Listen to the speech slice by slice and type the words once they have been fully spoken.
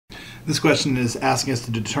This question is asking us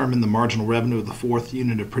to determine the marginal revenue of the fourth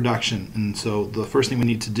unit of production. And so the first thing we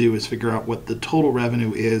need to do is figure out what the total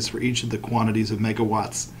revenue is for each of the quantities of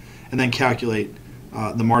megawatts and then calculate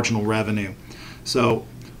the marginal revenue. So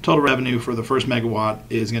total revenue for the first megawatt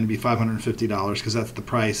is going to be $550 because that's the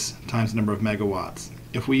price times the number of megawatts.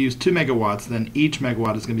 If we use 2 megawatts, then each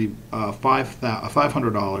megawatt is going to be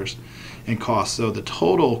 $500 in cost. So the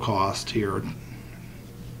total cost here,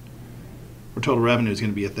 or total revenue, is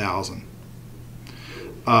going to be $1,000.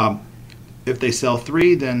 If they sell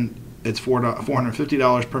 3, then it's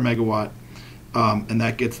 $450 per megawatt, and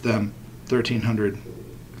that gets them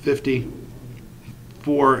 $1,350.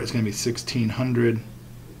 4 is going to be $1,600.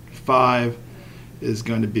 5 is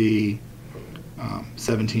going to be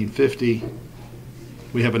 $1,750.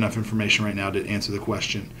 We have enough information right now to answer the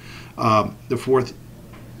question. The fourth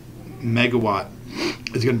megawatt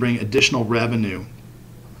is going to bring additional revenue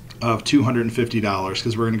of $250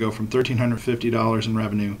 because we're going to go from $1,350 in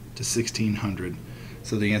revenue to $1,600.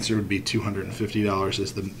 So the answer would be $250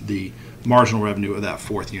 is the marginal revenue of that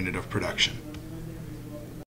fourth unit of production.